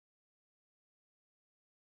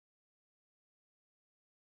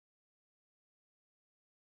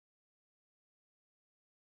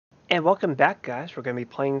And welcome back, guys. We're going to be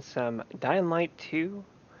playing some Dying Light 2,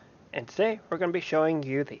 and today we're going to be showing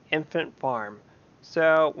you the Infinite Farm.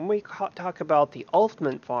 So when we talk about the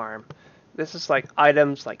Ultimate Farm, this is like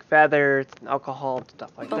items like feathers and alcohol and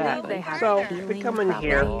stuff like that. They have So we healing come in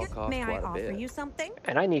here, properties. May I offer you something?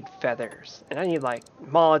 and I need feathers, and I need like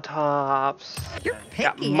Molotovs, You're and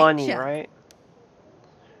got picky, ain't money, ya? right?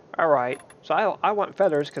 Alright, so I want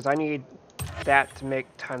feathers because I need that to make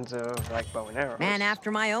tons of like bow and arrows. Man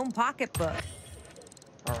after my own pocketbook.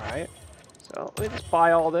 Alright, so let me just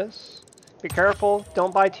buy all this. Be careful,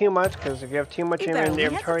 don't buy too much, because if you have too much You in your barely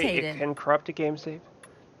inventory, it hesitated. can corrupt a game save.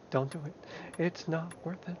 Don't do it. It's not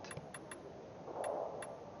worth it.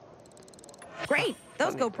 Great,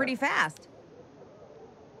 those go pretty fast.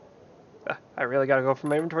 I really gotta go for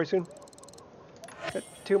my inventory soon. Got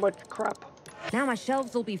too much crap. Now my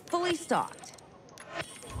shelves will be fully stocked.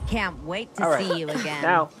 Can't wait to Alright, see you again.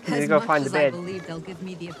 now, we need to As go much find the as I bed. believe they'll give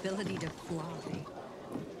me the ability to fly.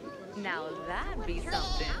 Now that'd be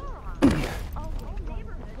something.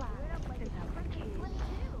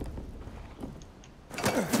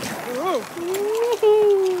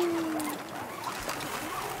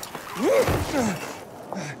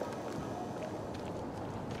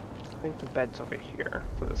 I think the bed's over here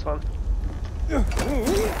for this one.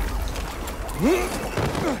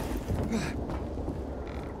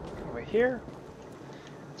 Over here.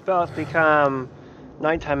 It's about to become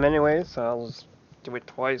nighttime anyway, so I'll just do it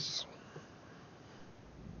twice.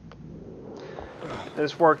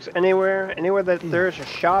 This works anywhere that there's a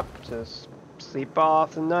shop. Just sleep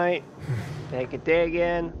off the night, make a day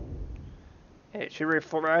again. It should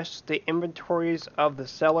refresh the inventories of the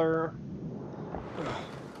seller.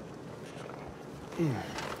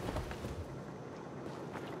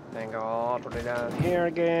 Then go all the way down here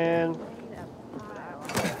again.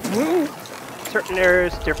 Certain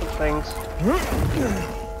areas, different things.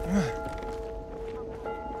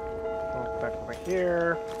 Back over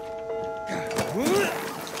here.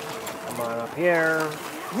 Come on up here.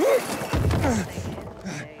 They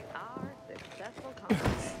are successful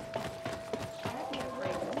companies. I'd be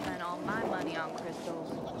afraid to spend all my money on crystals.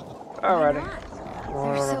 Alrighty.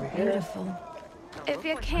 Going They're so over here. beautiful. If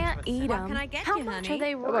you can't eat What them, can I get how you, much honey? are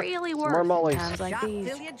they look, really some more worth in mollies. times like Shop these?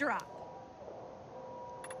 till you drop.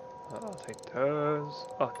 I'll take those.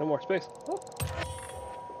 Oh, no more space. Oh.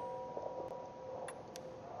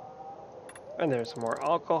 And there's some more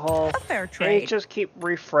alcohol. A fair And you trade. just keep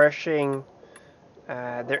refreshing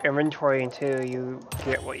their inventory until you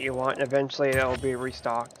get what you want, and eventually it'll be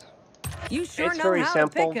restocked. You sure It's know very how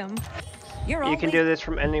simple. to pick 'em. You're You can always do this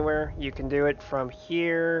from anywhere. You can do it from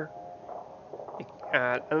here.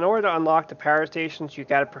 In order to unlock the power stations, you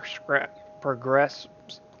gotta progress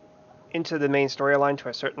into the main storyline to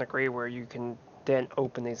a certain degree where you can then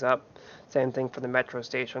open these up. Same thing for the metro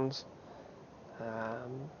stations.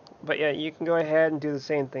 But yeah, you can go ahead and do the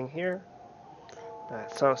same thing here.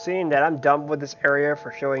 So seeing that I'm done with this area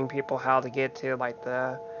for showing people how to get to like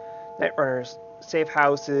the Netrunners safe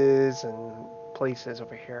houses and places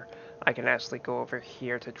over here, I can actually go over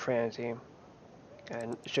here to Trinity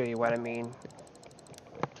and show you what I mean.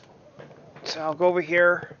 So I'll go over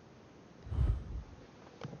here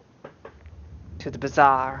to the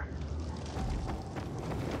bazaar.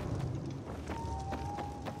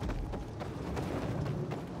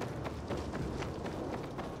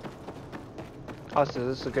 Also,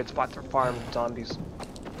 this is a good spot to farm zombies.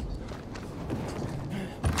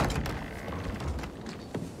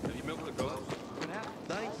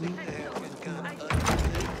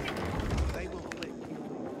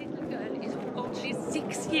 She's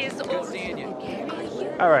 6 years old.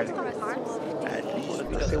 Alright,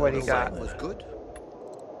 let's see what he got. Was good.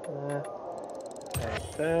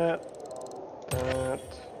 Take that. That.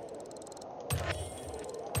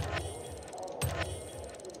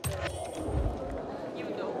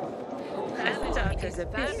 That is a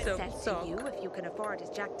Very piece of sense to sock. you if you can afford his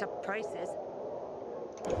jacked up prices.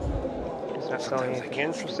 He's not selling anything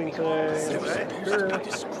interesting today. Sure.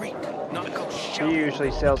 Discreet. Not a cold He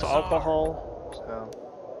usually sells alcohol, so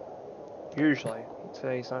usually.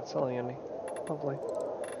 Today he's not selling any. Hopefully.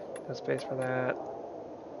 No space for that.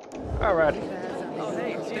 Alrighty.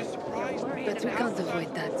 But we can't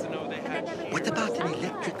avoid that. What about an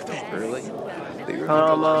electric fan? Really?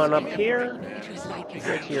 Come on up here. It was like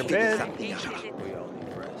Go to your bed. You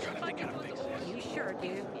sure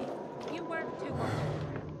do. You work too hard.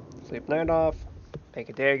 Sleep night off. Make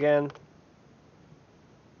a day again.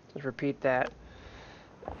 Just repeat that.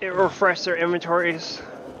 It refreshes their inventories.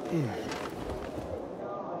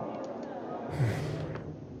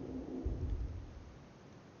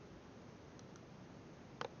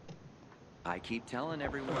 I keep telling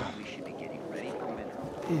everyone we should be getting ready for winter.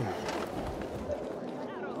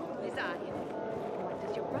 What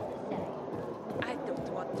does your brother say? I don't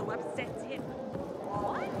want to upset him.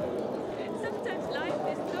 What? Sometimes life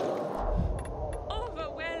is so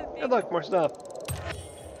overwhelming. Hey, look, more stuff.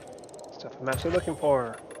 Stuff I'm actually looking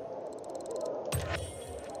for.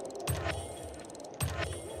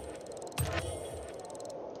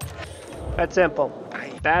 That's simple.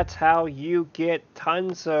 That's how you get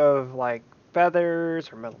tons of like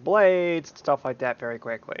feathers or metal blades and stuff like that very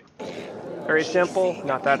quickly. Very simple,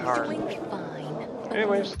 not that hard. Fine.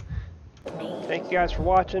 Anyways, thank you guys for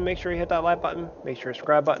watching. Make sure you hit that like button, make sure you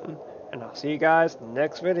subscribe button, and I'll see you guys in the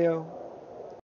next video.